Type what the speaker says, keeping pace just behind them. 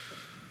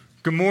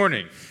Good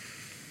morning.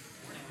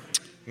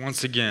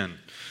 Once again,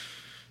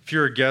 if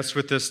you're a guest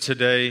with us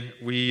today,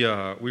 we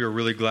are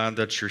really glad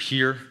that you're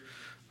here,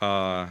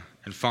 and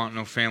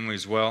Fontenot family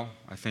as well.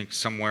 I think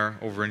somewhere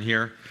over in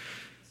here,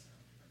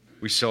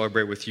 we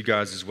celebrate with you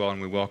guys as well, and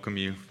we welcome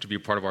you to be a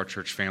part of our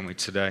church family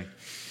today.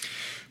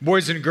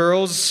 Boys and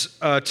girls,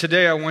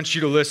 today I want you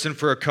to listen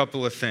for a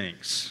couple of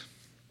things.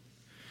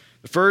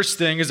 The first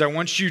thing is I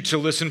want you to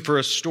listen for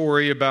a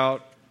story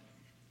about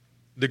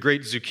the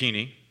great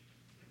zucchini.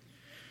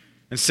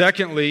 And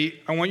secondly,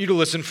 I want you to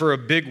listen for a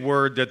big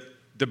word that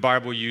the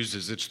Bible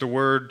uses. It's the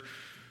word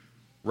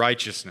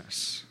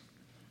righteousness.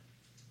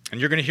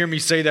 And you're going to hear me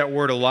say that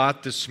word a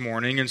lot this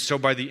morning. And so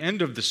by the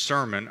end of the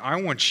sermon, I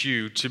want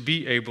you to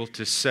be able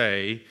to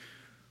say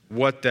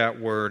what that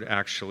word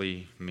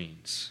actually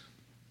means.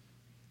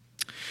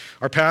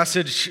 Our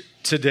passage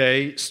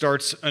today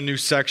starts a new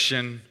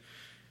section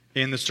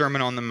in the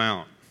Sermon on the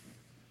Mount.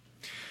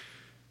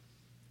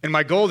 And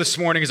my goal this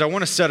morning is I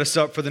want to set us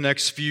up for the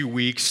next few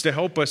weeks to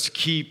help us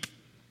keep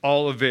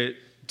all of it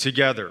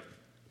together.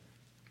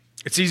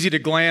 It's easy to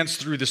glance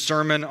through the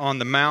Sermon on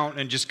the Mount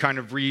and just kind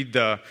of read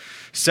the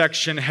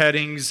section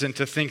headings and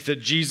to think that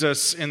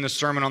Jesus in the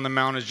Sermon on the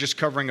Mount is just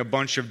covering a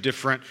bunch of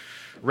different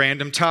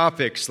random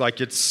topics,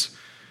 like it's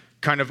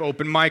kind of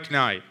open mic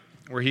night,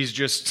 where he's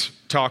just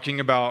talking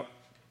about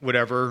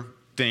whatever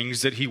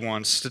things that he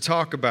wants to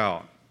talk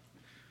about.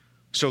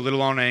 So a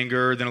little on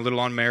anger, then a little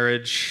on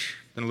marriage,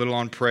 then a little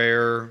on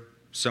prayer,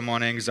 some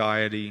on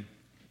anxiety.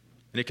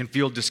 And it can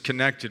feel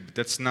disconnected, but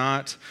that's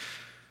not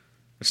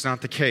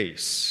the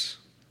case.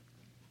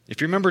 If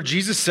you remember,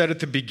 Jesus said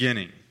at the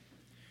beginning,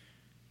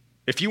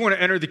 if you want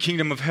to enter the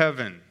kingdom of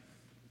heaven,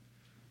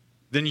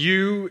 then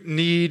you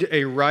need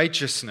a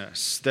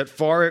righteousness that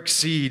far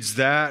exceeds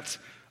that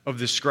of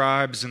the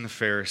scribes and the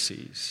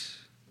Pharisees.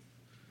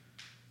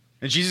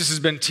 And Jesus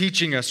has been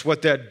teaching us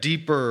what that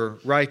deeper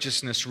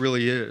righteousness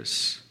really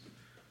is.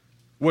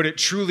 What it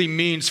truly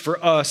means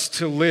for us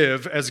to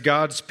live as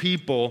God's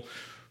people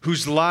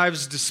whose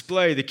lives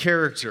display the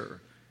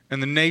character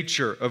and the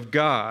nature of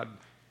God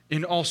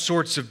in all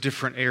sorts of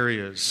different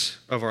areas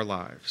of our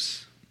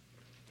lives.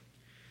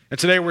 And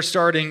today we're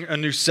starting a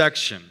new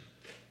section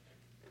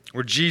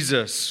where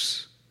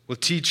Jesus will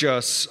teach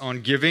us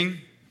on giving,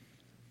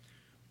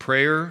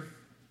 prayer,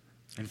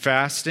 and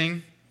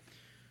fasting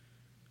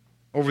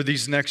over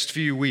these next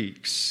few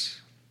weeks.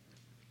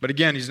 But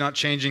again, he's not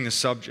changing the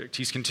subject.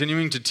 He's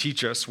continuing to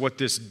teach us what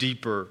this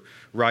deeper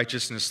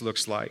righteousness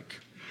looks like.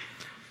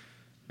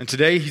 And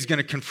today he's going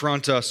to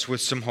confront us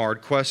with some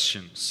hard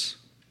questions.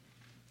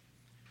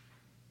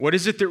 What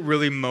is it that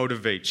really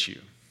motivates you?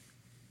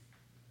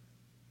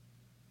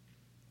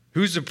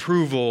 Whose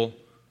approval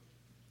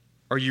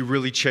are you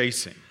really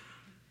chasing?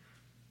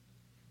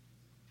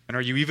 And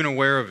are you even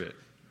aware of it?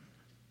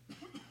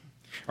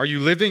 Are you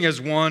living as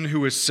one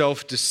who is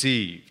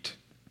self-deceived?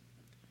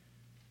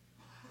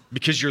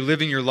 Because you're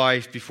living your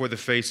life before the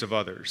face of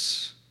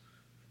others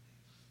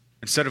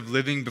instead of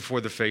living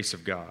before the face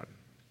of God.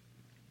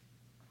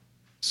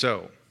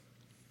 So,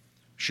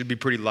 should be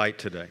pretty light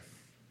today.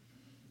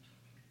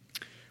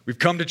 We've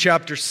come to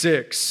chapter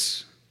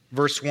 6,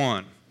 verse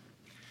 1.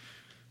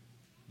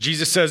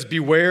 Jesus says,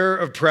 "Beware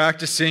of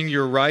practicing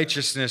your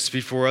righteousness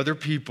before other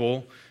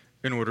people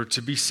in order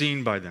to be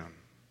seen by them."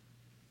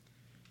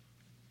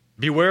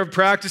 Beware of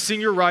practicing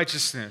your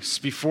righteousness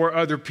before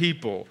other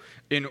people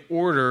in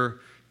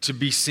order to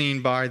be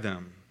seen by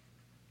them.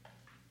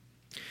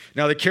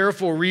 Now, the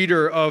careful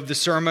reader of the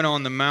Sermon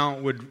on the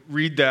Mount would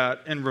read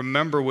that and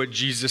remember what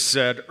Jesus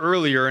said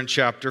earlier in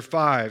chapter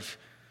 5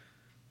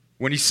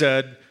 when he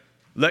said,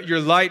 "Let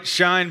your light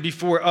shine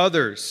before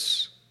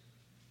others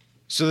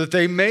so that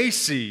they may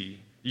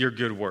see your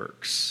good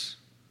works."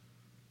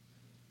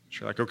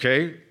 You're like,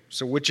 okay,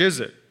 so which is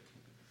it?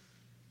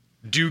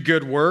 Do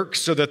good works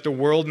so that the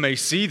world may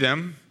see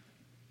them,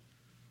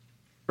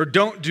 or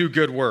don't do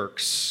good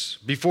works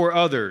before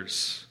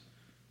others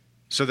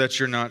so that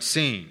you're not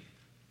seen?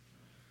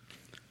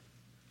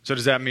 So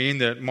does that mean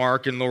that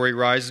Mark and Lori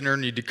Reisner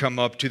need to come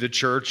up to the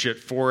church at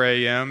 4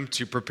 a.m.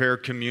 to prepare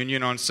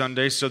communion on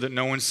Sunday so that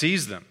no one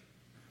sees them?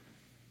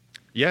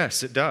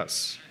 Yes, it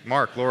does.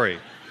 Mark, Lori,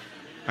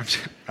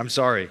 I'm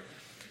sorry.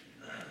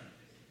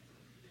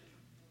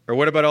 Or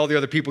what about all the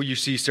other people you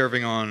see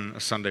serving on a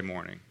Sunday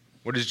morning?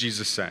 What is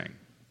Jesus saying?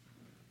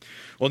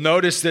 Well,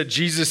 notice that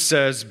Jesus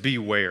says,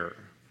 beware.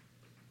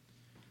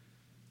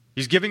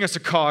 He's giving us a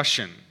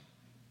caution,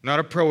 not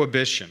a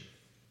prohibition.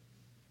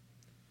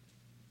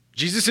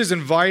 Jesus is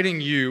inviting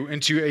you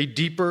into a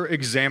deeper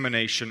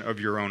examination of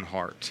your own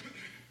heart,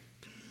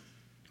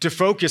 to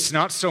focus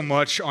not so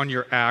much on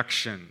your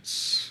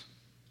actions,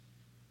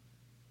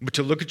 but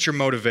to look at your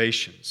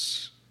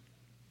motivations.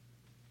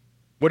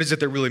 What is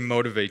it that really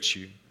motivates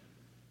you?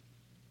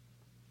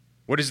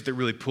 What is it that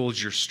really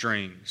pulls your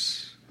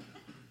strings?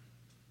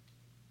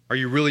 Are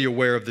you really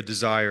aware of the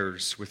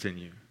desires within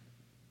you?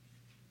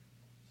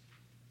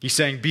 He's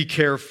saying, be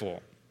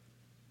careful,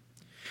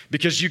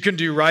 because you can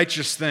do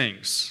righteous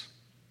things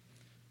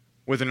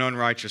with an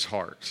unrighteous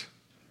heart.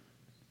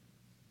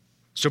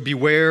 So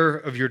beware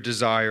of your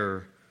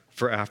desire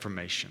for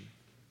affirmation.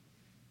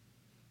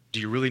 Do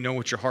you really know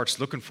what your heart's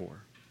looking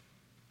for?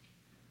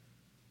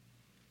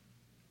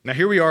 Now,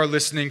 here we are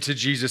listening to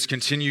Jesus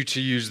continue to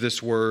use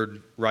this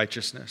word,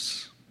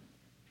 righteousness.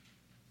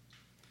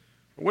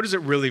 What does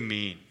it really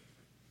mean?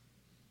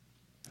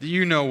 Do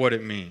you know what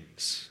it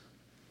means?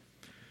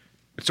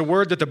 It's a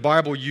word that the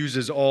Bible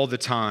uses all the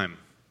time.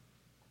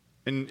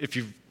 And if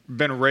you've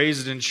been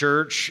raised in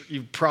church,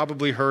 you've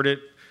probably heard it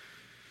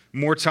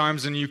more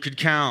times than you could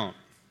count.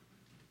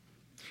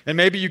 And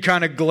maybe you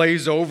kind of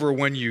glaze over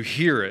when you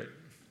hear it,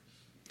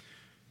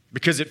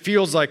 because it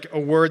feels like a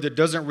word that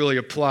doesn't really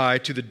apply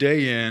to the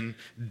day in,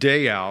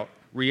 day out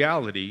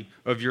reality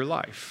of your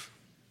life.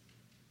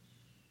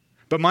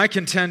 But my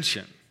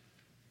contention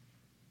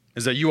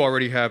is that you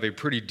already have a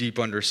pretty deep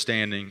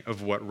understanding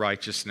of what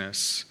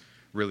righteousness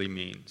really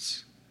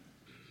means.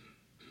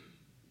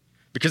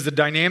 Because the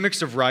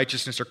dynamics of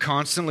righteousness are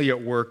constantly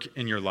at work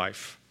in your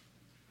life.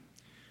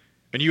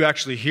 And you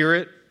actually hear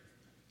it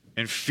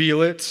and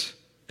feel it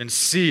and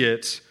see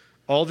it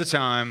all the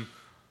time,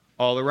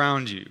 all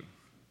around you.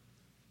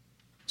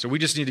 So we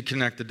just need to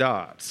connect the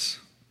dots.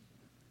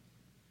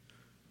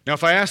 Now,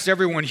 if I asked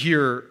everyone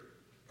here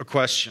a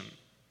question,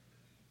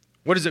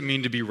 what does it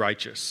mean to be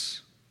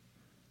righteous?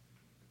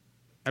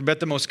 I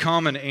bet the most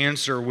common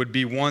answer would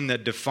be one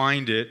that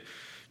defined it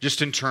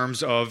just in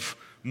terms of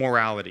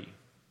morality,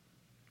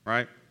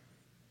 right?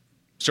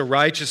 So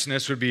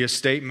righteousness would be a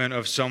statement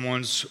of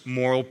someone's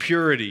moral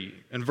purity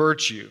and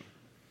virtue.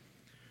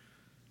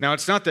 Now,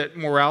 it's not that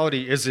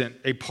morality isn't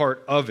a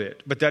part of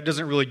it, but that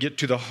doesn't really get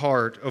to the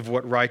heart of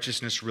what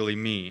righteousness really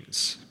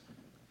means.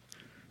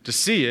 To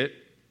see it,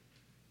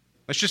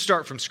 let's just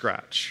start from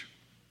scratch.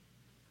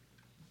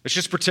 Let's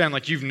just pretend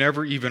like you've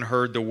never even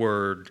heard the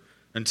word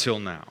until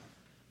now.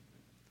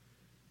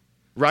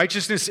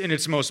 Righteousness in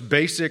its most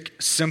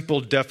basic, simple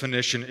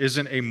definition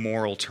isn't a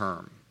moral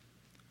term.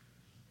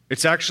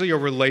 It's actually a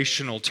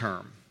relational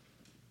term.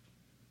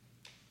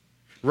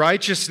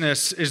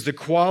 Righteousness is the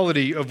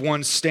quality of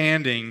one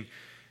standing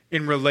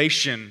in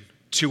relation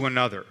to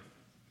another.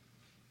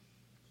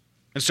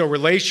 And so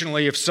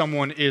relationally, if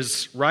someone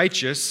is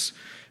righteous,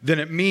 then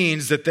it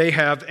means that they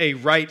have a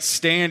right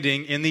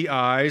standing in the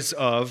eyes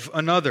of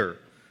another.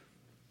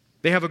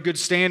 They have a good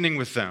standing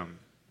with them.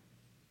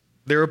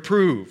 They're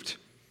approved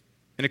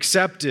and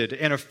accepted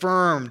and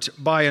affirmed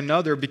by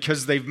another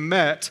because they've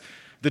met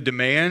the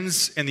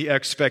demands and the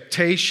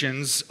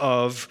expectations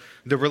of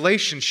the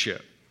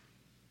relationship.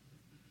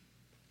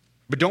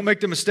 But don't make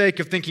the mistake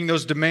of thinking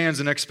those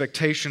demands and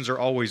expectations are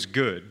always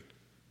good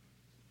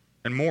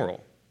and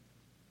moral.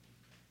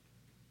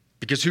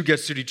 Because who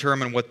gets to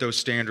determine what those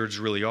standards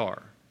really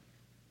are?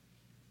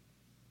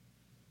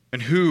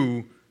 And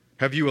who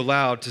have you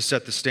allowed to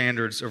set the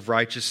standards of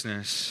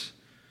righteousness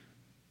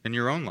in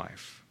your own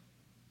life?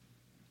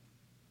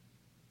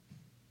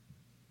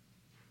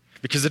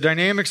 Because the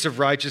dynamics of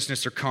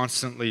righteousness are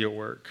constantly at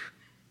work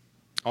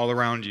all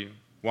around you.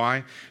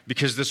 Why?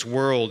 Because this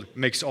world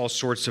makes all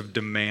sorts of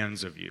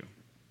demands of you.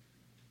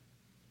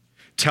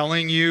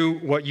 Telling you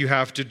what you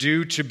have to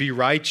do to be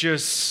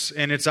righteous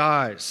in its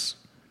eyes.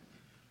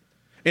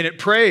 And it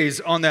preys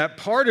on that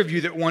part of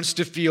you that wants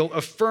to feel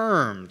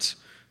affirmed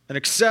and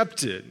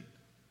accepted.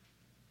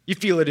 You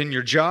feel it in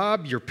your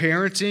job, your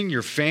parenting,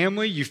 your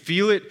family. You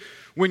feel it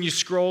when you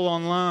scroll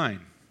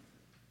online.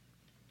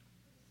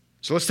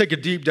 So let's take a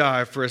deep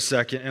dive for a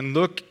second and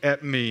look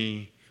at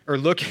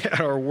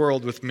our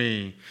world with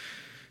me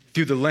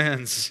through the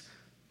lens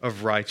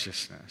of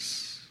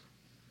righteousness.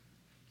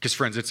 Because,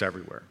 friends, it's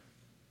everywhere.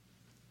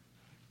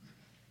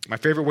 My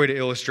favorite way to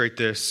illustrate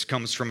this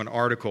comes from an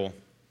article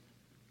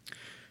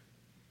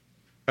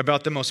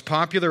about the most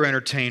popular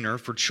entertainer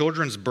for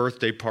children's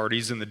birthday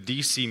parties in the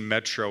D.C.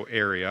 metro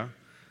area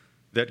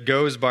that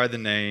goes by the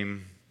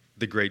name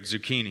The Great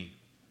Zucchini.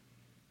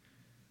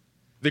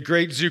 The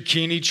Great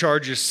Zucchini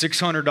charges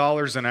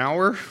 $600 an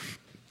hour,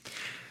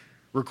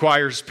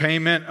 requires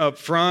payment up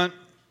front.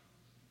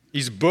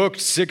 He's booked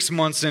 6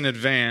 months in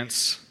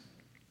advance,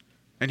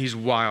 and he's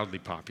wildly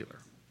popular.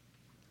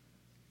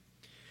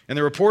 And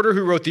the reporter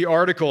who wrote the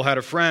article had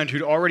a friend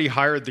who'd already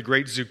hired the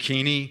Great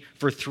Zucchini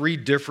for 3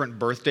 different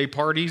birthday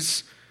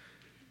parties,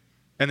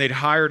 and they'd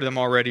hired them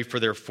already for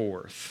their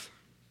 4th.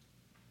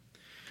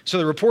 So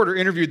the reporter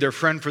interviewed their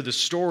friend for the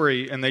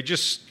story, and they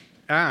just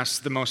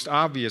asked the most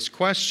obvious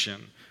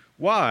question: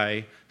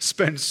 why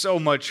spend so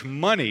much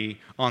money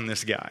on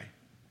this guy?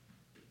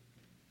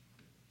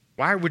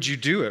 Why would you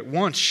do it?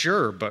 Once,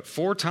 sure, but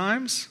 4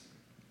 times?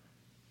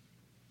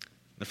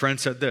 The friend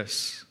said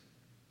this: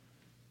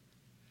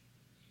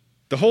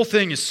 the whole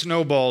thing is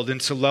snowballed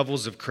into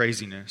levels of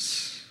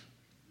craziness,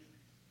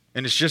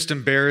 and it's just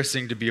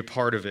embarrassing to be a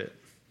part of it.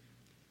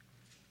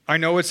 I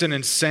know it's an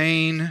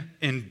insane,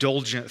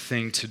 indulgent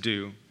thing to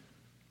do.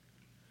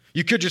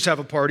 You could just have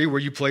a party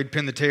where you played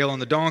pin the tail on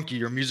the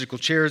donkey or musical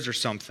chairs or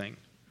something.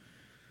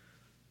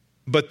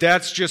 But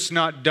that's just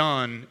not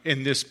done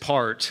in this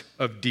part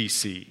of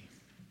D.C.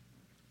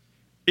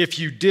 If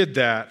you did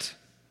that,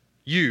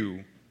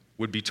 you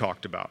would be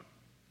talked about.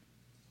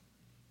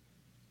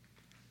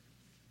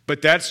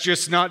 But that's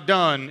just not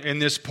done in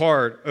this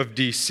part of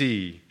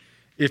D.C.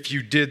 If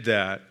you did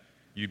that,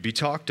 you'd be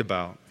talked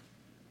about.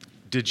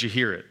 Did you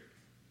hear it?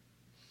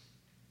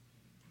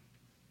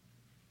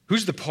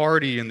 Who's the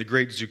party in the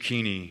Great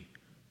Zucchini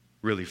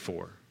really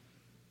for?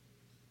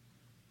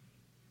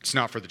 It's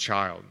not for the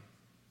child.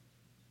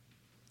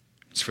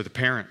 It's for the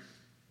parent.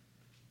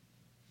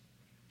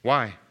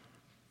 Why?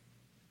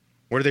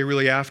 What are they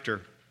really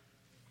after?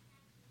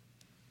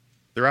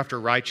 They're after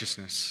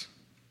righteousness.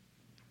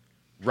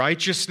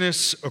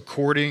 Righteousness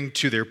according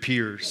to their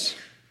peers.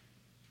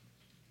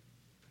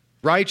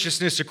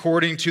 Righteousness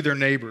according to their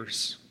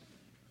neighbors.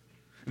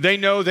 They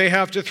know they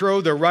have to throw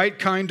the right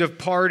kind of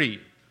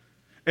party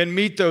and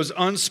meet those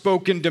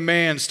unspoken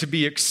demands to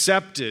be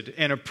accepted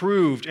and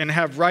approved and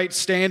have right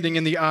standing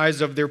in the eyes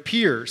of their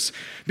peers.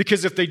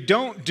 Because if they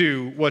don't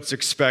do what's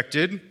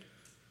expected,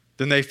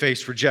 then they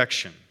face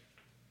rejection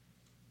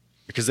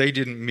because they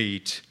didn't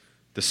meet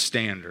the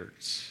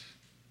standards.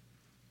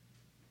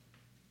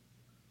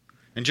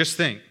 And just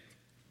think,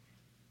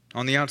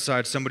 on the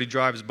outside, somebody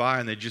drives by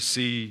and they just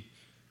see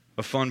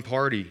a fun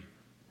party.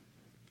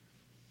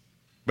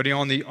 But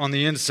on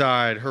the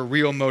inside, her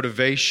real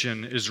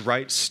motivation is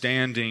right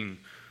standing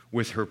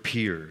with her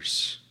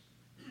peers.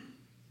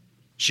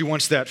 She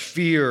wants that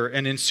fear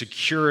and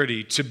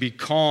insecurity to be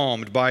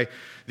calmed by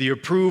the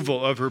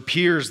approval of her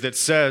peers that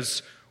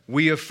says,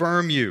 "We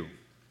affirm you.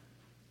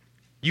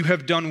 You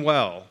have done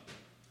well,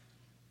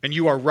 and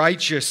you are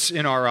righteous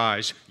in our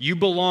eyes. You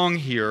belong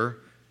here.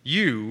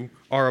 You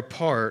are a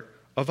part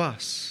of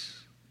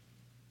us."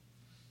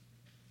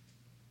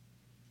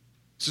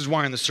 This is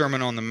why in the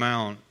Sermon on the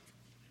Mount,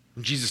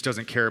 Jesus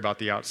doesn't care about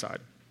the outside.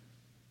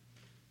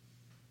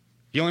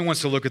 He only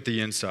wants to look at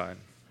the inside.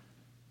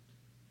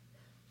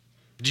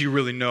 Do you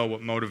really know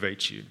what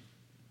motivates you?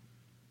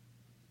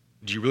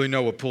 Do you really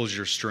know what pulls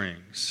your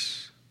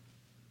strings?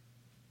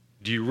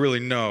 Do you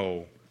really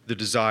know the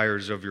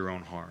desires of your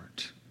own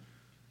heart?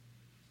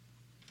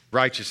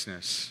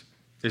 Righteousness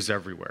is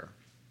everywhere.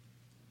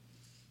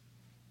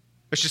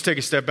 Let's just take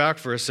a step back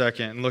for a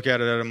second and look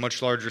at it at a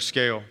much larger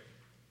scale.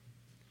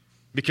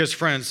 Because,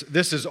 friends,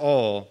 this is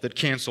all that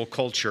cancel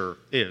culture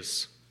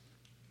is.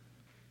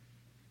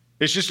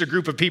 It's just a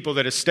group of people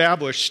that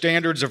establish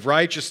standards of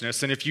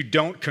righteousness, and if you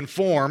don't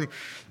conform,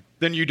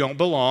 then you don't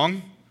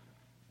belong,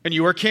 and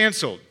you are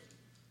canceled.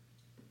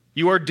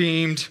 You are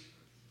deemed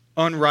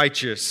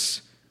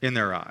unrighteous in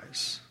their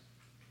eyes.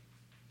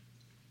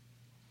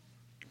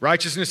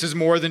 Righteousness is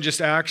more than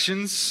just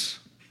actions.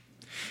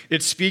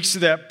 It speaks to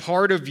that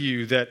part of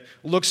you that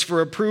looks for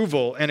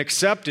approval and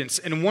acceptance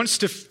and wants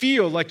to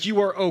feel like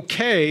you are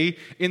okay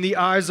in the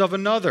eyes of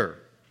another.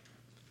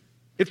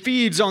 It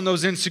feeds on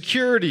those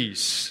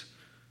insecurities,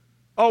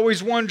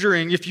 always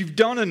wondering if you've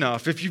done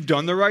enough, if you've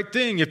done the right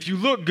thing, if you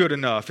look good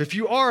enough, if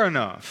you are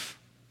enough.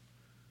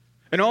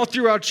 And all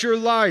throughout your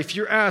life,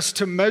 you're asked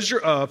to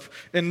measure up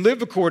and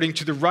live according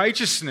to the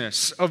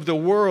righteousness of the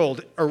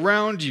world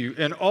around you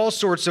in all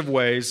sorts of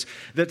ways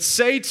that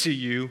say to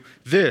you,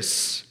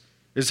 this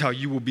is how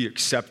you will be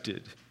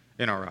accepted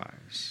in our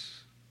eyes.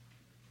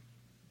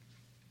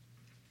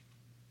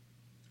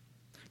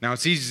 Now,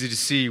 it's easy to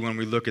see when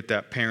we look at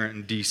that parent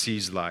in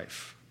DC's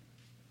life.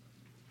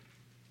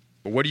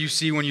 But what do you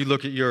see when you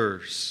look at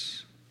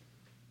yours?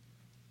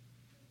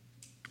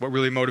 What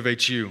really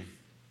motivates you?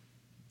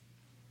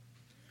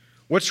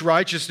 What's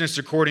righteousness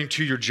according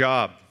to your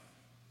job?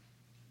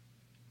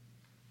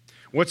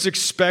 What's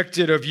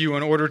expected of you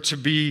in order to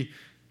be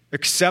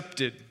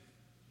accepted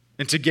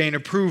and to gain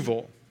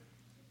approval?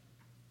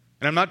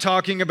 And I'm not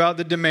talking about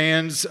the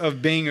demands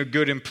of being a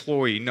good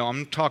employee. No,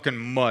 I'm talking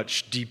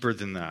much deeper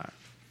than that.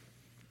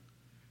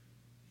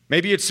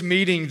 Maybe it's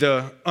meeting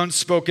the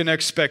unspoken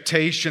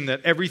expectation that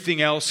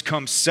everything else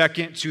comes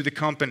second to the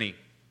company.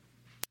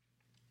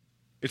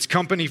 It's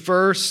company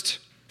first,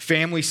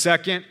 family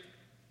second.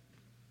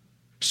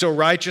 So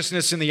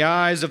righteousness in the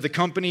eyes of the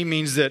company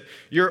means that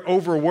you're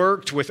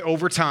overworked with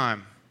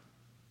overtime.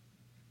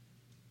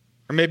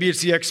 Or maybe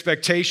it's the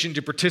expectation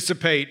to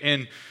participate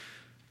in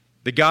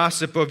the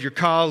gossip of your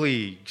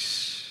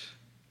colleagues,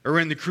 or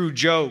in the crude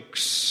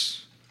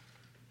jokes,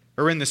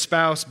 or in the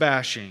spouse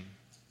bashing.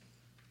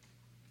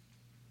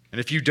 And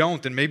if you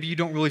don't, then maybe you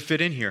don't really fit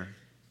in here.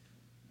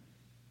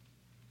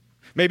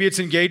 Maybe it's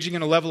engaging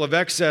in a level of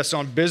excess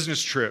on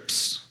business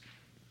trips,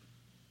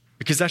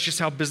 because that's just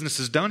how business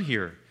is done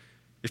here,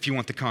 if you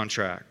want the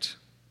contract.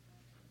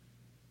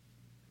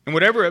 And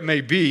whatever it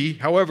may be,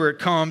 however it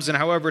comes and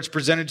however it's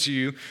presented to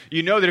you,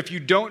 you know that if you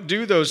don't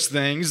do those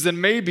things, then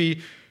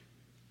maybe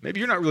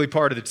you're not really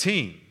part of the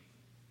team.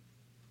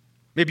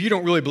 Maybe you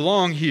don't really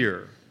belong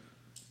here.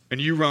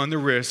 And you run the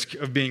risk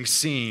of being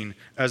seen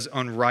as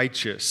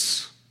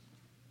unrighteous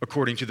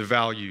according to the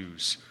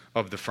values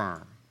of the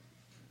firm.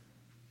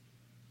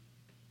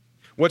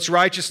 What's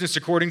righteousness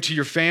according to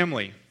your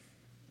family?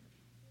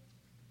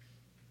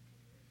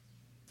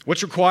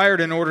 What's required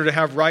in order to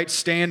have right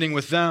standing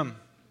with them?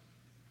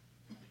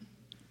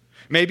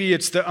 Maybe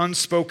it's the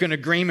unspoken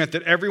agreement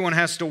that everyone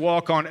has to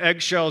walk on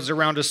eggshells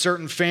around a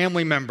certain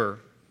family member.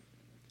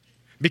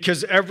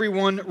 because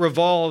everyone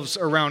revolves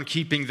around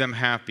keeping them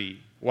happy.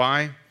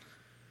 Why?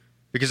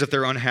 Because if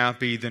they're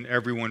unhappy, then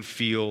everyone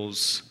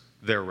feels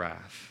their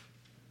wrath.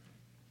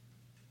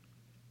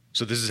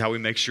 So this is how we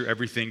make sure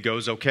everything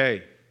goes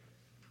okay.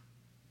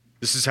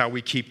 This is how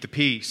we keep the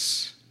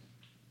peace.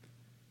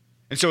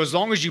 And so as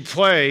long as you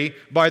play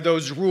by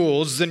those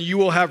rules, then you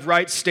will have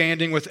right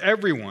standing with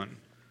everyone.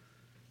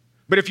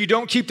 But if you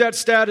don't keep that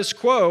status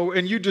quo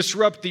and you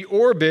disrupt the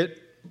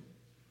orbit,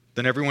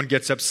 then everyone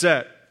gets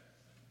upset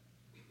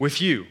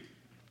with you.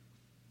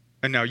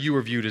 And now you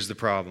are viewed as the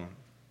problem.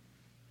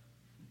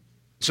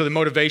 So the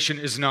motivation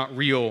is not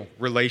real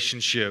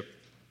relationship.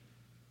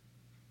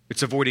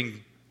 It's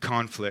avoiding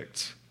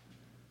conflict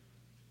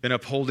and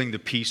upholding the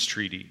peace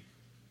treaty.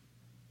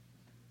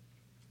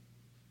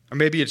 Or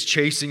maybe it's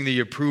chasing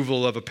the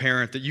approval of a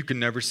parent that you can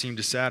never seem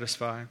to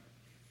satisfy.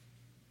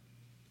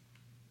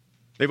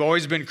 They've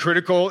always been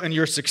critical in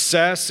your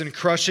success and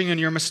crushing in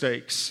your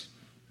mistakes.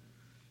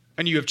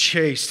 And you have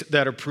chased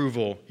that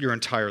approval your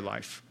entire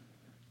life.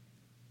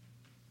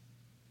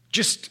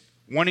 Just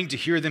wanting to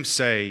hear them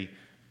say,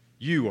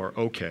 you are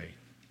okay.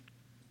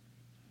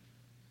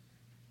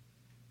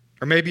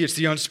 Or maybe it's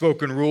the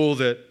unspoken rule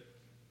that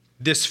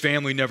this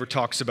family never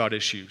talks about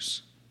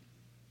issues.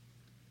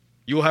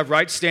 You will have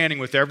right standing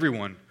with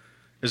everyone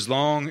as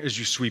long as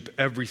you sweep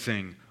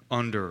everything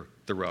under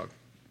the rug.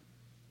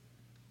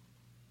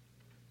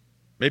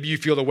 Maybe you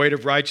feel the weight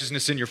of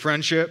righteousness in your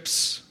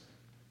friendships,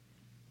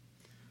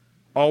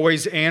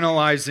 always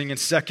analyzing and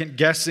second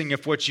guessing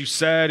if what you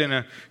said in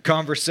a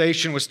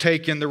conversation was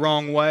taken the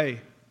wrong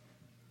way,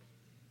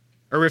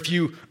 or if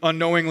you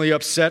unknowingly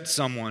upset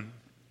someone,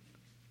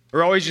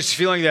 or always just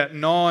feeling that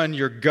gnaw in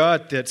your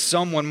gut that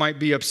someone might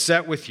be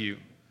upset with you.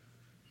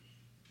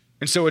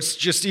 And so it's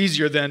just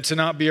easier then to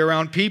not be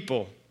around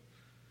people.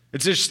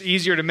 It's just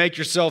easier to make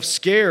yourself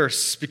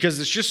scarce because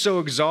it's just so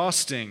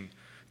exhausting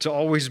to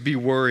always be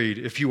worried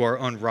if you are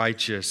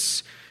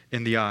unrighteous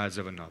in the eyes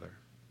of another.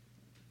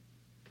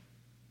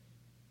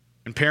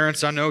 And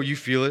parents, I know you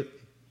feel it.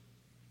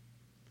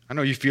 I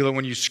know you feel it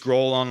when you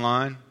scroll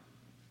online.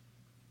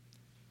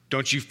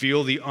 Don't you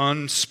feel the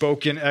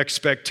unspoken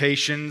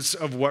expectations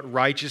of what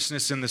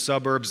righteousness in the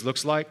suburbs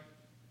looks like?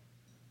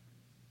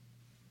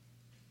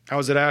 I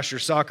was at Asher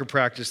soccer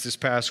practice this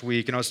past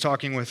week, and I was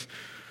talking with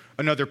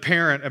another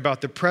parent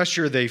about the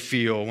pressure they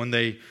feel when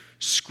they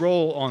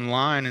scroll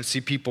online and see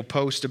people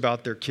post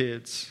about their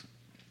kids.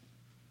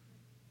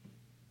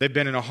 They've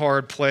been in a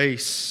hard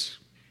place,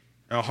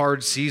 a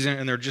hard season,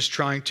 and they're just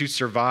trying to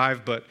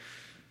survive, but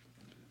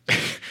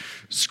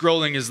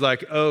scrolling is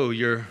like, oh,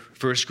 your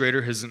first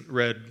grader hasn't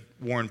read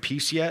War and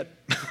Peace yet?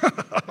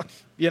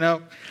 You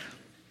know?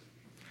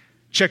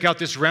 Check out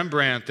this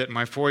Rembrandt that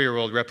my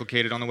 4-year-old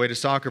replicated on the way to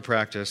soccer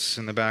practice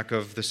in the back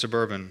of the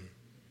Suburban.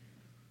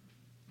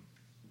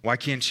 Why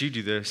can't you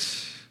do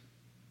this?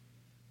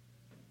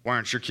 Why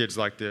aren't your kids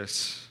like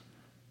this?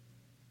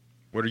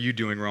 What are you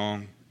doing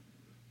wrong?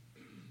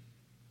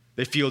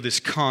 They feel this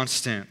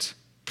constant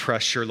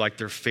pressure like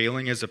they're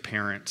failing as a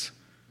parent.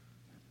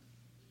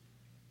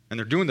 And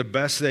they're doing the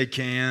best they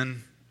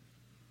can.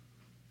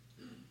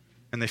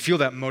 And they feel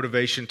that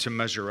motivation to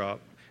measure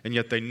up. And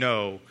yet they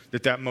know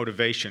that that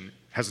motivation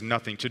has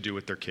nothing to do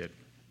with their kid.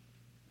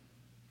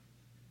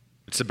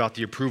 It's about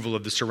the approval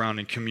of the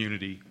surrounding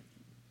community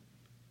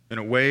in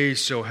a way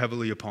so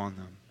heavily upon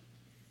them.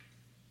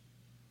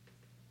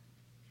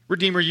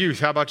 Redeemer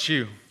Youth, how about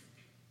you?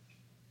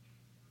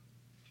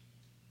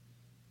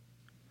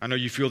 I know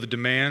you feel the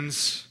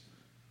demands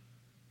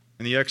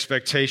and the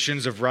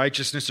expectations of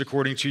righteousness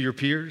according to your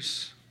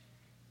peers.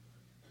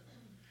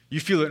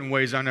 You feel it in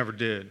ways I never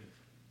did.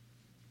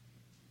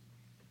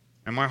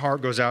 And my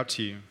heart goes out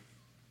to you.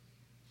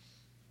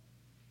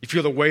 You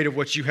feel the weight of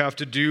what you have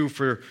to do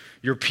for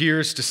your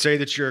peers to say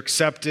that you're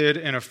accepted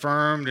and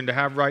affirmed and to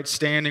have right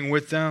standing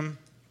with them.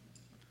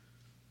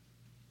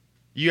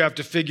 You have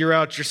to figure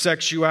out your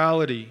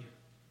sexuality.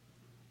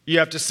 You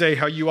have to say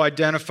how you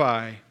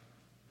identify.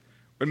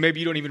 But maybe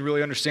you don't even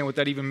really understand what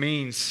that even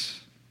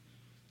means.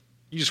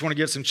 You just want to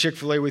get some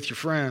Chick-fil-A with your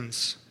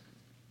friends.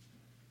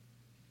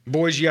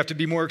 Boys, you have to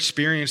be more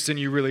experienced than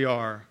you really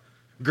are.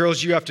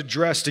 Girls, you have to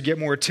dress to get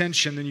more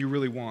attention than you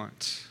really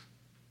want.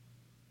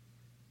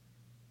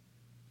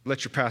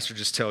 Let your pastor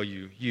just tell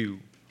you, you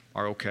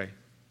are okay.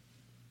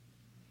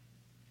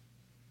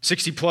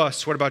 60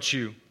 plus, what about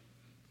you?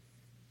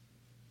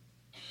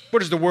 What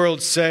does the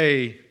world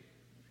say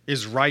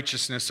is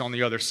righteousness on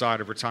the other side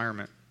of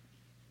retirement?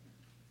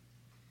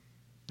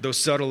 Those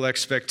subtle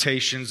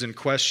expectations and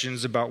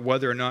questions about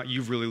whether or not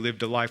you've really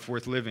lived a life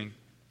worth living.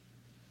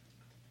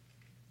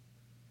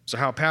 So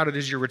how padded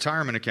is your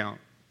retirement account?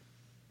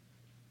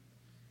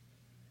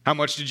 How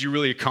much did you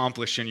really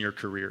accomplish in your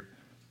career?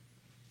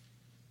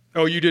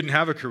 Oh, you didn't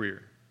have a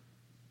career.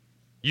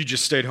 You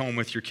just stayed home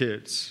with your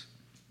kids.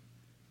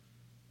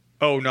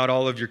 Oh, not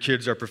all of your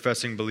kids are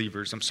professing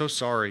believers. I'm so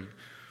sorry.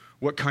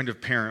 What kind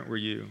of parent were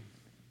you?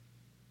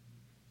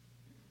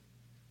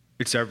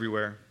 It's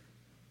everywhere.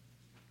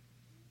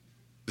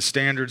 The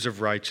standards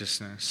of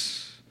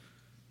righteousness.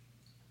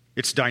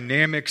 Its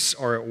dynamics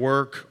are at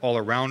work all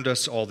around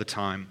us all the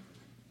time.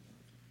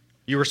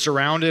 You are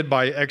surrounded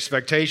by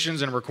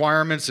expectations and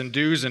requirements and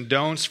do's and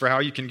don'ts for how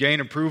you can gain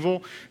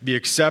approval, be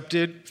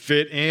accepted,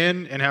 fit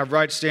in, and have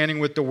right standing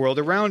with the world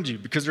around you.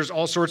 Because there's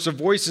all sorts of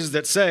voices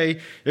that say,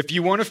 if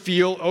you want to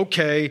feel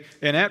okay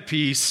and at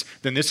peace,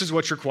 then this is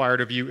what's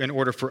required of you in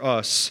order for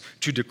us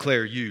to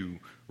declare you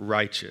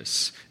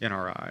righteous in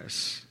our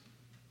eyes.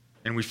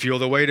 And we feel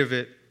the weight of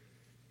it.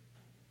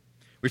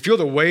 We feel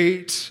the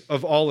weight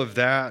of all of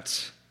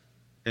that.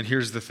 And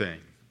here's the thing.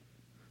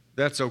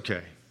 That's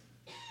okay.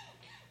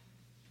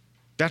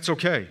 That's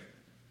okay.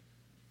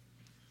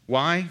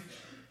 Why?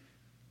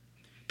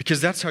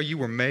 Because that's how you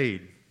were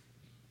made.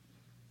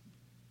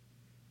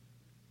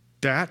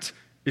 That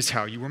is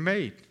how you were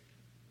made.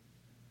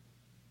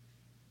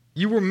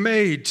 You were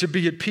made to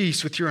be at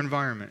peace with your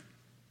environment.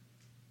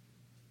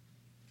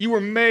 You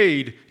were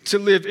made to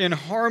live in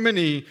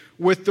harmony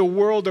with the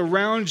world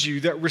around you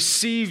that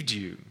received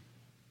you.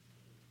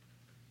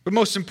 But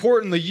most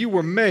importantly, you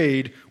were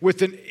made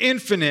with an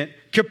infinite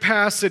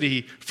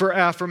capacity for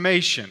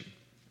affirmation.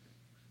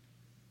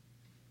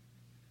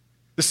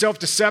 The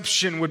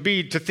self-deception would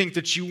be to think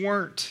that you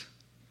weren't.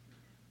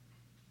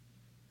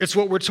 It's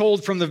what we're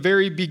told from the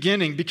very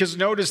beginning, because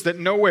notice that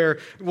nowhere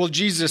will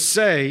Jesus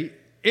say,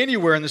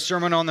 anywhere in the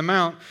Sermon on the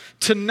Mount,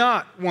 to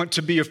not want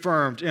to be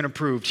affirmed and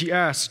approved. He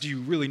asks, do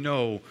you really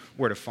know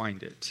where to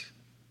find it?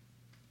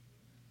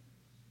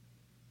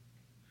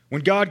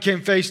 When God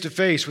came face to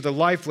face with a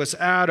lifeless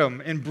Adam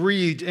and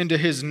breathed into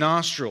his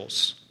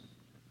nostrils,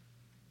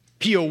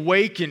 he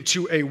awakened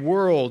to a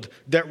world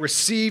that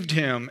received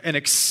him and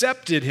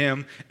accepted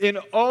him in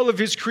all of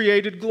his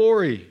created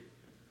glory.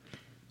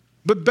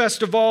 But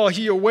best of all,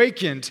 he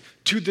awakened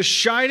to the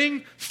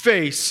shining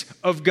face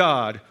of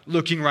God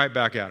looking right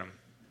back at him.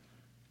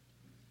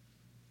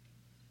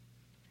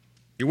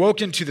 He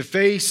awoken to the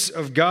face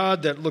of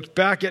God that looked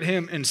back at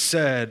him and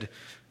said,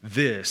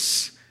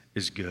 "This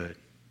is good."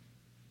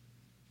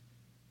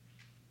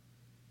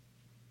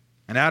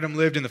 And Adam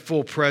lived in the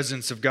full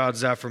presence of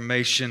God's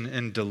affirmation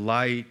and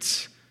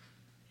delight.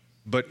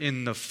 But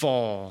in the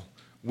fall,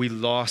 we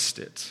lost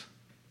it.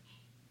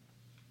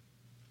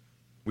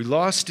 We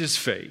lost his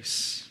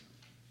face.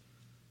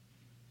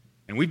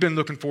 And we've been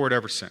looking for it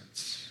ever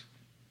since.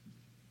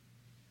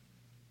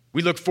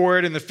 We look for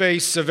it in the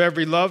face of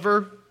every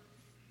lover,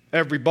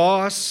 every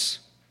boss,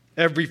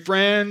 every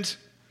friend,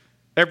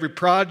 every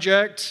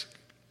project,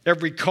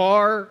 every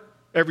car,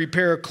 every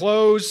pair of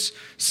clothes,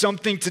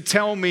 something to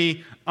tell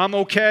me I'm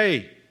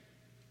okay.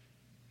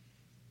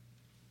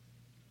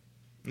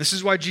 This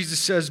is why Jesus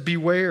says,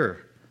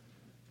 beware.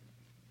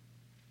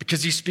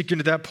 Because he's speaking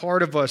to that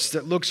part of us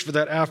that looks for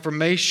that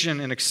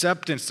affirmation and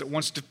acceptance, that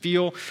wants to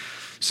feel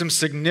some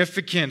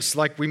significance,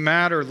 like we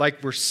matter,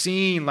 like we're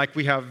seen, like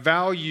we have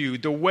value,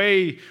 the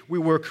way we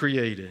were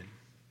created.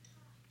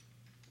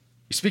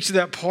 He speaks to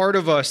that part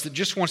of us that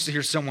just wants to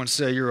hear someone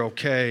say, you're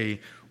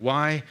okay.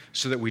 Why?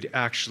 So that we'd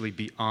actually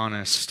be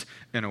honest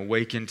and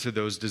awaken to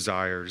those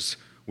desires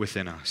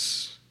within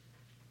us.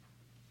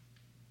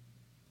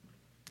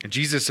 And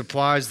Jesus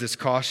applies this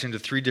caution to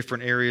 3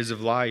 different areas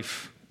of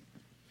life: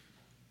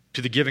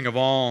 to the giving of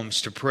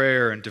alms, to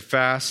prayer, and to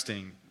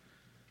fasting.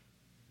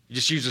 He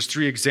just uses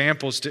 3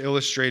 examples to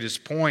illustrate his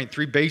point,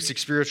 3 basic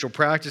spiritual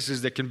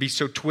practices that can be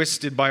so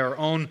twisted by our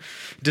own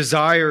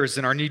desires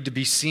and our need to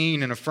be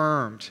seen and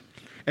affirmed.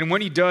 And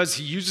when he does,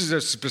 he uses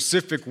a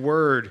specific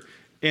word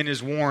in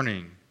his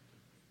warning.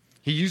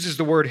 He uses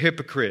the word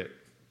hypocrite.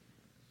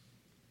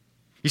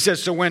 He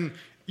says, so when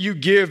you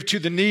give to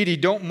the needy,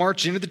 don't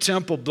march into the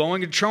temple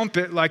blowing a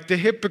trumpet like the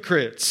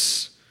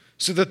hypocrites,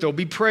 so that they'll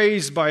be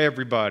praised by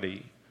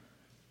everybody.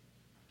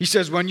 He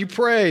says, when you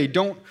pray,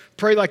 don't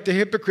pray like the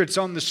hypocrites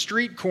on the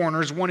street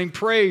corners wanting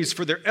praise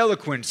for their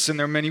eloquence and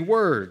their many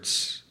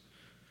words.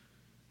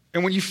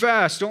 And when you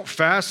fast, don't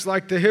fast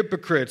like the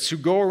hypocrites who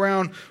go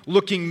around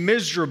looking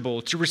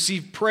miserable to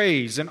receive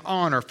praise and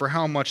honor for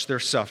how much they're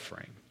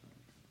suffering.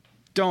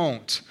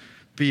 Don't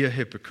be a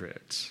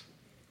hypocrite.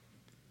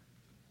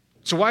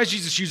 So why is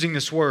Jesus using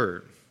this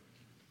word?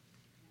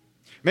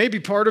 Maybe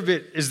part of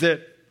it is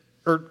that,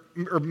 or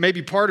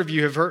maybe part of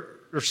you have heard,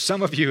 or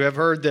some of you have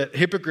heard that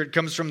hypocrite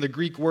comes from the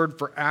Greek word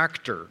for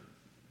actor.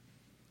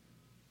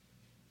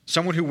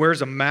 Someone who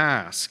wears a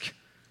mask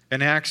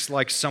and acts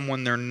like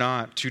someone they're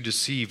not to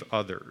deceive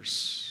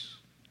others.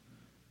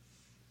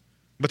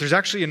 But there's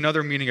actually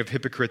another meaning of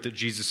hypocrite that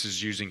Jesus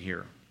is using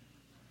here.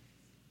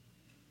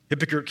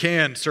 Hypocrite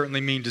can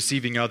certainly mean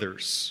deceiving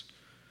others,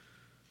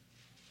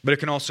 but it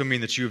can also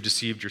mean that you have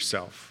deceived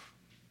yourself.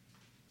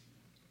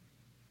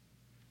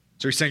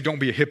 So he's saying, don't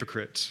be a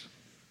hypocrite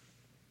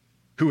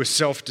who is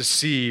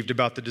self-deceived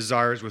about the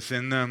desires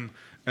within them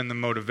and the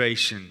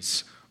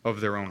motivations of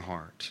their own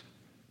heart.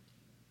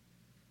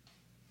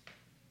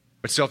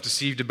 But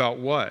self-deceived about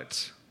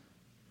what?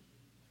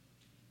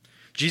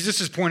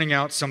 Jesus is pointing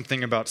out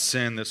something about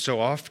sin that so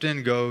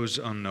often goes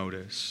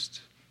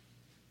unnoticed.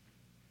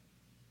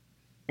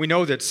 We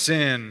know that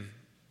sin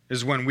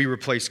is when we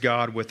replace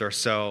God with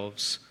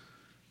ourselves,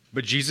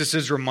 But Jesus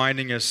is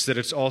reminding us that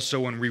it's also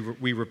when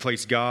we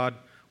replace God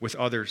with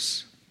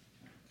others.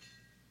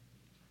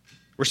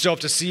 We're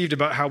self-deceived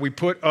about how we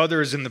put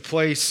others in the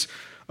place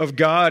of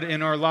God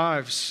in our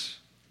lives.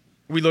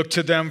 We look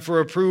to them for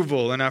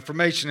approval and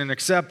affirmation and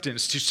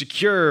acceptance to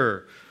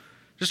secure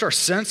just our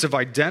sense of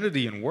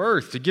identity and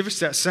worth, to give us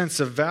that sense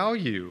of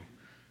value.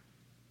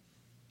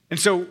 And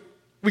so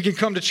we can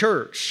come to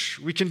church,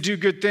 we can do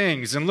good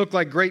things and look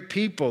like great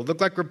people, look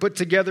like we're put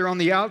together on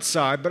the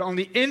outside, but on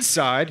the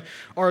inside,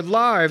 our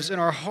lives and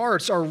our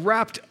hearts are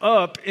wrapped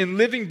up in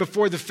living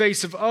before the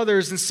face of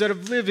others instead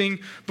of living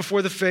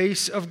before the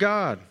face of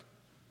God.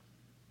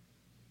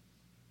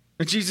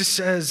 And Jesus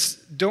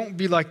says, don't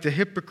be like the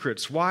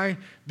hypocrites. Why?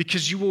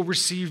 Because you will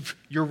receive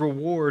your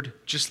reward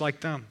just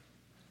like them.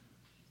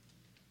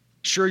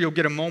 Sure, you'll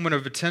get a moment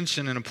of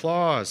attention and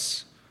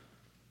applause,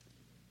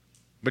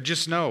 but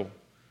just know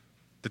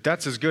that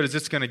that's as good as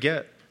it's going to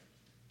get.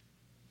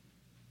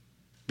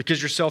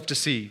 Because you're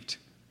self-deceived.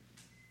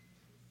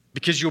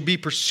 Because you'll be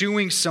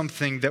pursuing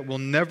something that will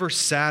never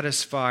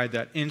satisfy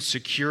that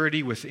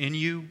insecurity within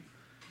you,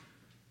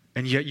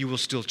 and yet you will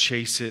still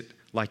chase it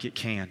like it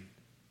can.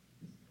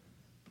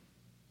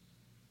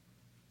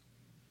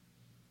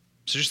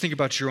 So just think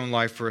about your own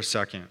life for a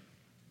second.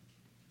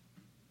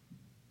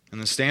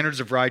 And the standards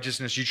of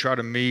righteousness you try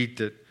to meet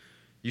that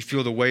you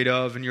feel the weight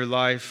of in your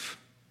life.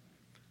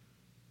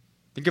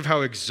 Think of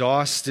how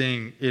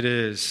exhausting it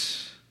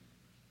is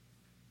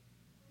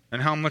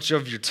and how much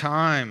of your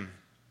time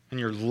and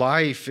your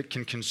life it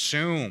can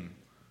consume.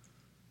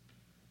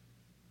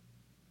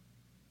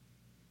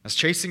 Has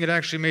chasing it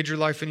actually made your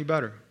life any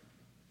better?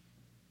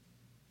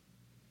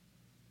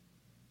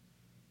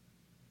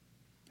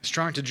 Is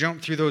trying to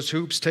jump through those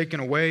hoops taking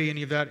away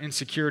any of that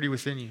insecurity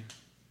within you?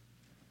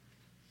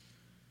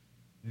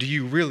 Do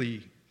you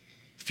really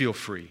feel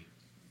free?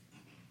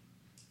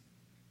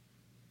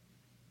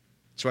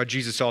 That's why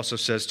Jesus also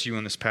says to you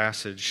in this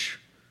passage,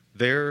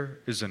 there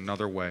is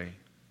another way.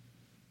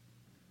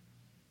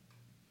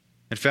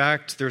 In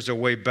fact, there's a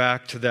way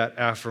back to that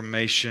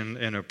affirmation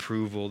and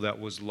approval that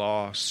was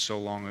lost so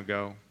long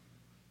ago.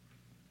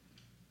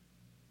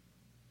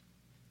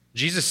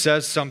 Jesus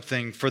says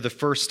something for the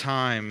first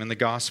time in the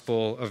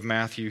Gospel of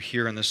Matthew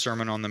here in the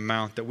Sermon on the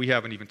Mount that we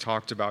haven't even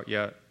talked about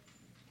yet.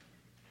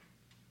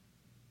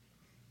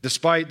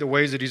 Despite the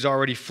ways that he's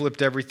already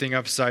flipped everything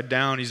upside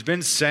down, he's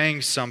been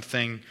saying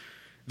something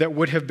that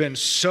would have been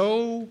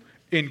so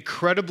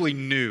incredibly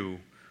new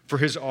for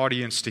his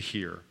audience to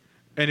hear,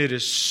 and it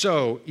is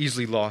so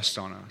easily lost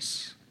on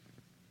us.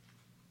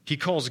 He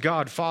calls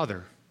God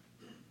Father.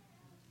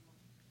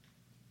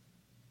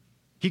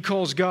 He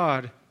calls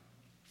God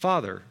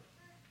Father.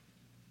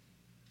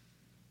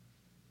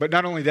 But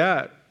not only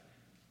that,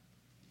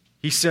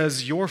 he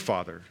says, your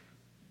Father.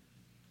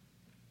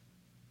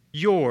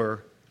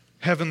 Your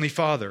Heavenly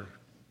Father.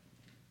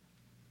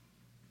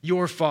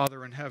 Your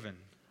Father in heaven.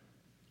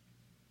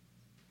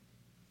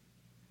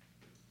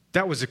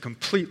 That was a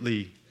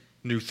completely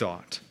new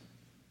thought.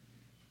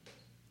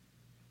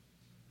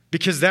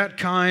 Because that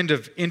kind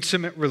of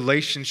intimate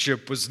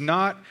relationship was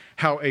not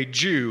how a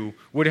Jew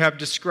would have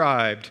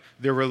described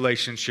their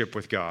relationship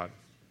with God.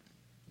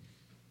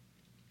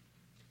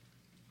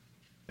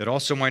 It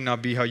also might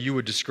not be how you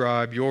would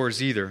describe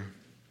yours either.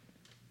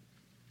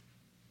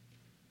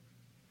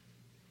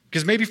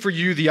 Because maybe for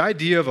you, the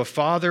idea of a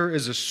father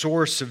is a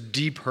source of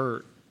deep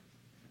hurt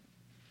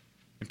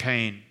and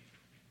pain.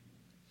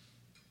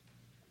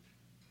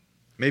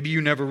 Maybe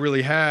you never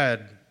really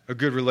had a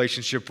good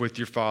relationship with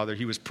your father.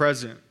 He was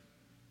present,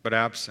 but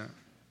absent.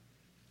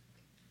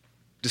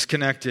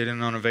 Disconnected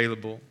and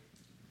unavailable.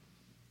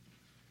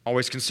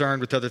 Always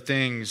concerned with other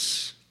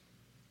things.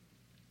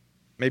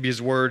 Maybe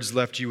his words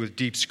left you with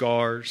deep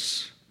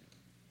scars.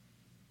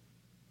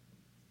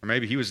 Or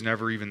maybe he was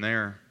never even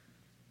there.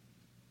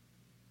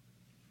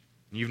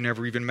 You've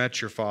never even met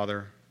your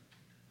father.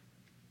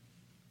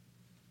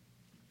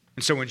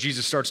 And so when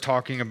Jesus starts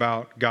talking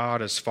about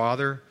God as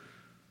Father,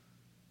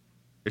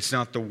 it's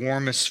not the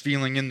warmest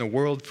feeling in the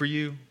world for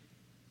you.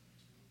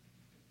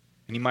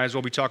 And you might as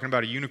well be talking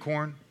about a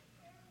unicorn.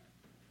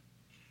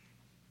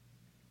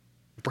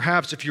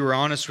 Perhaps if you were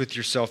honest with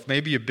yourself,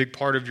 maybe a big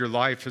part of your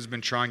life has been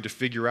trying to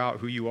figure out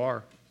who you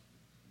are.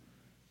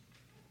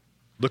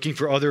 Looking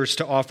for others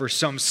to offer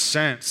some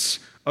sense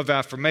of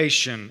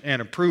affirmation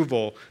and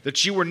approval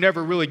that you were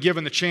never really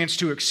given the chance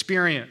to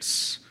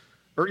experience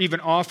or even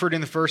offered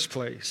in the first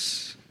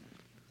place.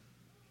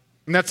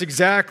 And that's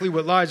exactly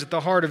what lies at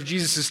the heart of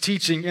Jesus'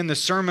 teaching in the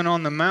Sermon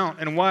on the Mount,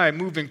 and why,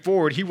 moving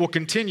forward, he will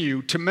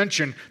continue to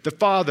mention the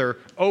Father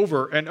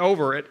over and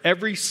over at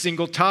every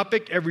single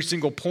topic, every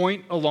single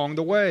point along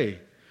the way.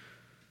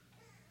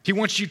 He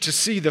wants you to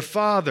see the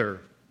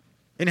Father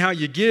in how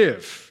you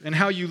give, and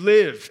how you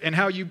live, and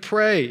how you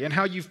pray, and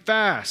how you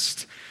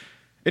fast,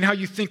 and how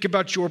you think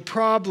about your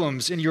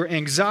problems, and your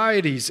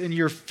anxieties, and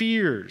your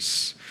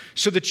fears,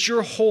 so that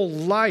your whole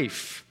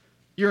life,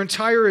 your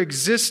entire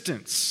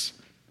existence,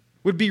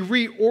 would be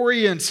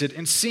reoriented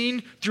and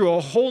seen through a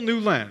whole new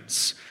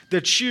lens,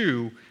 that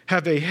you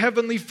have a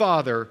heavenly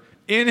Father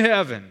in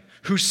heaven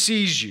who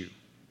sees you,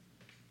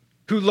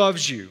 who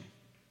loves you,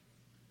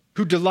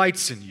 who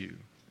delights in you,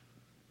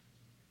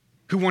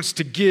 who wants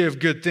to give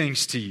good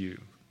things to you,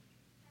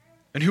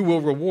 and who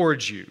will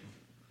reward you.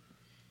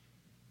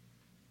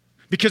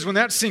 Because when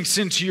that sinks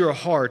into your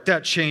heart,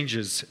 that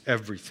changes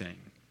everything.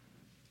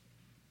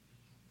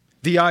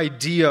 The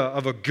idea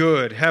of a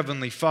good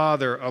Heavenly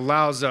Father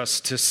allows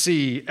us to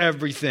see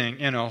everything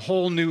in a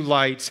whole new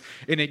light,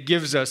 and it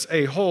gives us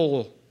a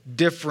whole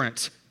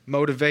different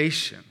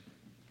motivation.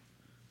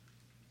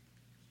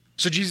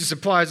 So Jesus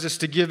applies this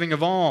to giving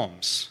of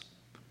alms.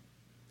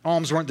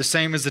 Alms weren't the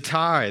same as the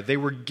tithe. They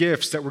were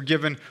gifts that were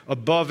given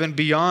above and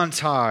beyond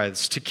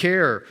tithes to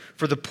care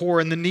for the poor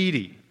and the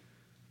needy.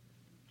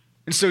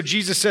 And so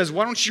Jesus says,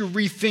 why don't you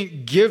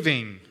rethink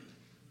giving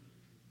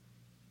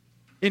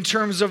in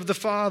terms of the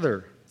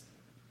Father?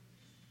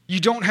 You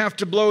don't have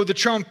to blow the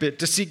trumpet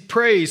to seek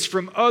praise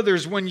from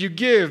others when you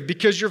give,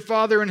 because your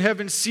Father in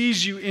heaven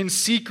sees you in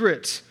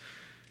secret,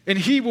 and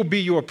He will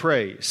be your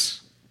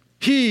praise.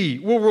 He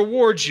will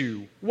reward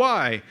you.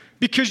 Why?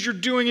 Because you're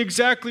doing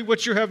exactly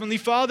what your Heavenly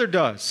Father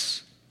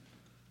does.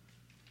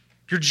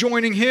 You're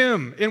joining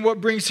Him in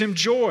what brings Him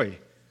joy.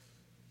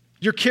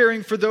 You're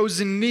caring for those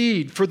in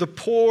need, for the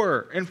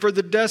poor, and for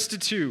the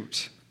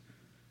destitute.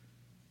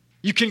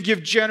 You can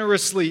give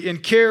generously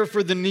and care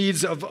for the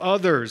needs of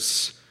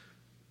others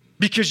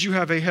because you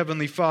have a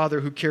Heavenly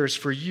Father who cares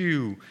for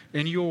you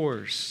and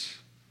yours.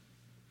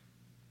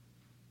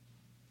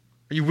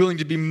 Are you willing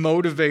to be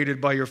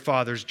motivated by your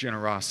Father's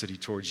generosity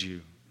towards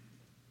you?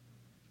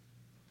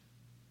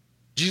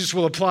 Jesus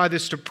will apply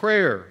this to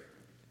prayer,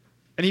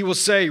 and He will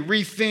say,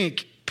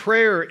 rethink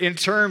prayer in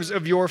terms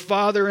of your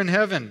Father in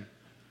heaven.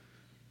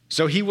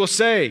 So He will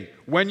say,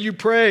 when you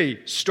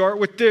pray, start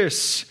with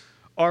this,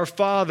 our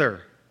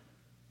Father.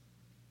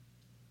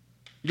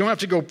 You don't have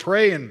to go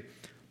pray in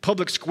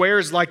public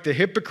squares like the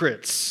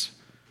hypocrites.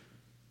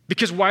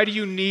 Because why do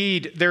you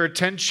need their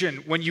attention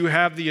when you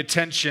have the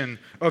attention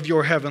of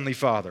your Heavenly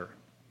Father?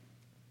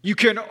 You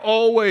can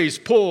always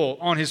pull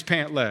on His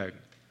pant leg.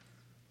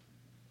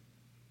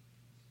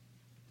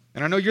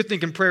 And I know you're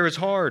thinking prayer is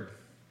hard.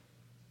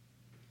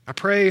 I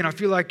pray and I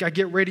feel like I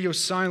get radio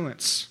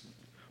silence.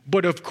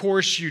 But of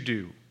course you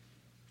do.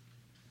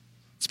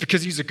 It's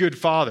because He's a good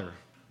Father.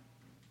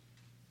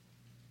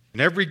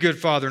 And every good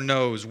father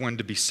knows when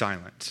to be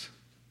silent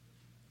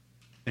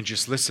and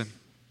just listen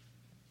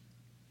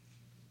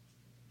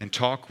and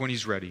talk when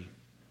He's ready.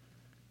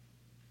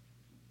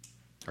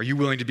 Are you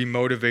willing to be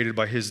motivated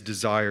by His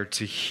desire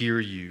to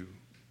hear you?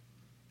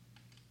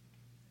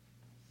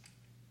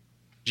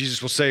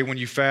 Jesus will say when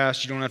you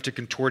fast, you don't have to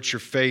contort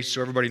your face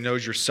so everybody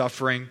knows you're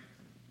suffering.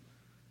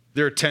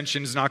 Their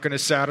attention is not going to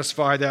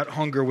satisfy that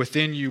hunger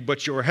within you,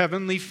 but your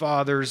Heavenly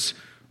Father's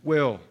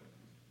will.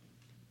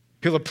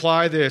 He'll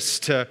apply this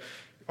to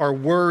our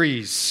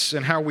worries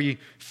and how we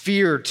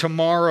fear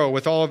tomorrow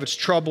with all of its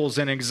troubles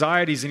and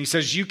anxieties. And He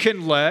says, you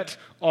can let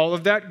all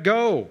of that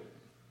go.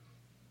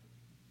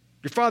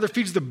 Your Father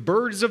feeds the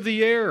birds of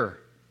the air.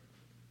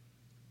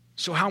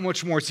 So how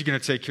much more is He going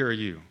to take care of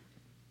you?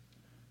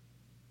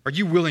 Are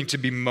you willing to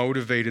be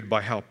motivated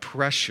by how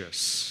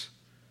precious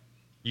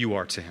you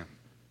are to Him?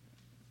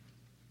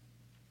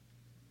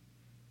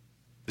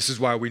 This is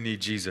why we need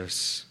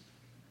Jesus.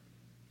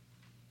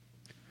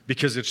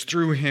 Because it's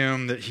through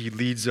Him that He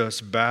leads us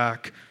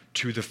back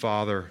to the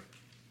Father.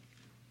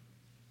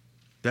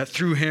 That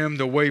through Him,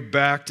 the way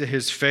back to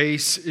His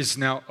face is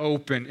now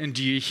open. And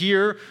do you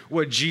hear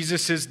what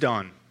Jesus has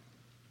done?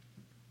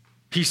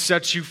 He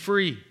sets you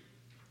free.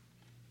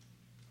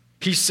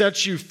 He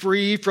sets you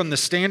free from the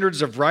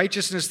standards of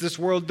righteousness this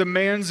world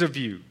demands of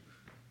you.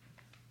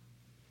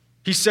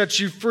 He sets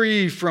you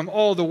free from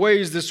all the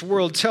ways this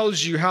world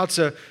tells you how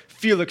to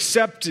feel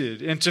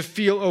accepted and to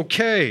feel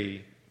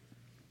okay.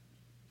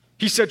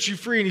 He sets you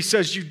free and He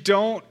says you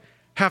don't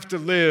have to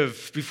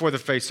live before the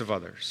face of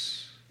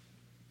others.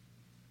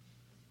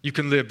 You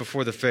can live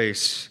before the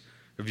face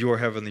of your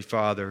Heavenly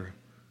Father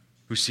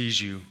who sees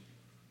you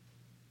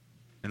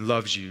and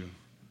loves you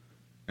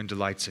and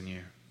delights in you.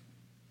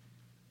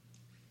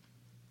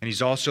 And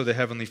He's also the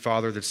Heavenly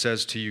Father that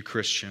says to you,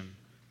 Christian,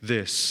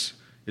 this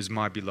is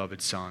my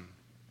beloved Son.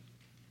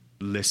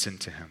 Listen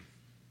to Him.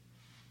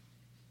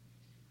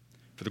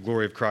 For the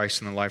glory of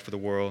Christ and the life of the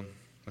world,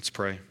 let's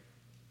pray.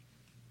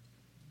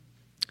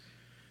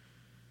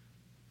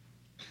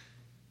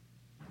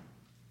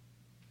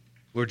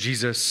 Lord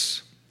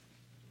Jesus,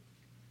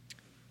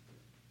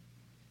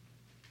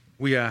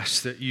 we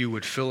ask that You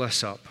would fill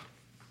us up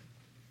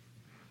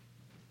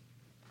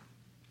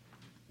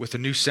with a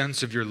new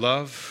sense of Your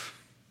love,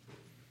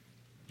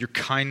 Your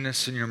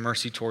kindness, and Your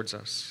mercy towards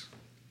us.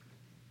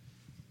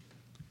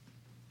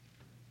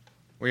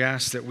 We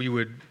ask that we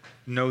would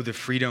know the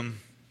freedom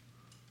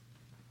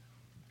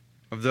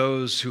of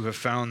those who have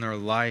found their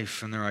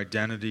life and their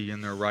identity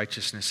and their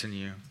righteousness in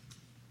You.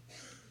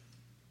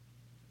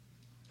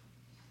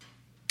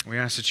 We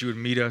ask that You would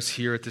meet us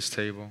here at this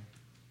table,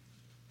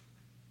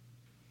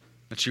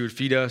 that You would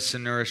feed us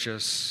and nourish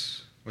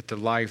us with the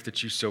life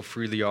that You so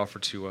freely offer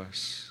to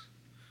us.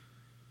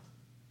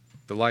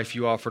 the life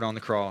you offered on the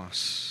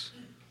cross,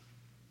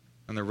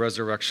 and the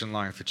resurrection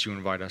life that you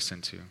invite us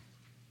into.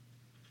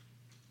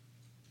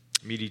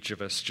 Meet each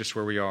of us just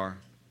where we are,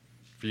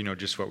 for you know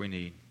just what we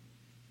need.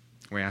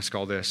 We ask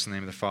all this in the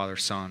name of the Father,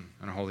 Son,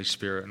 and Holy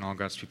Spirit, and all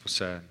God's people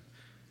said,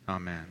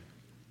 Amen.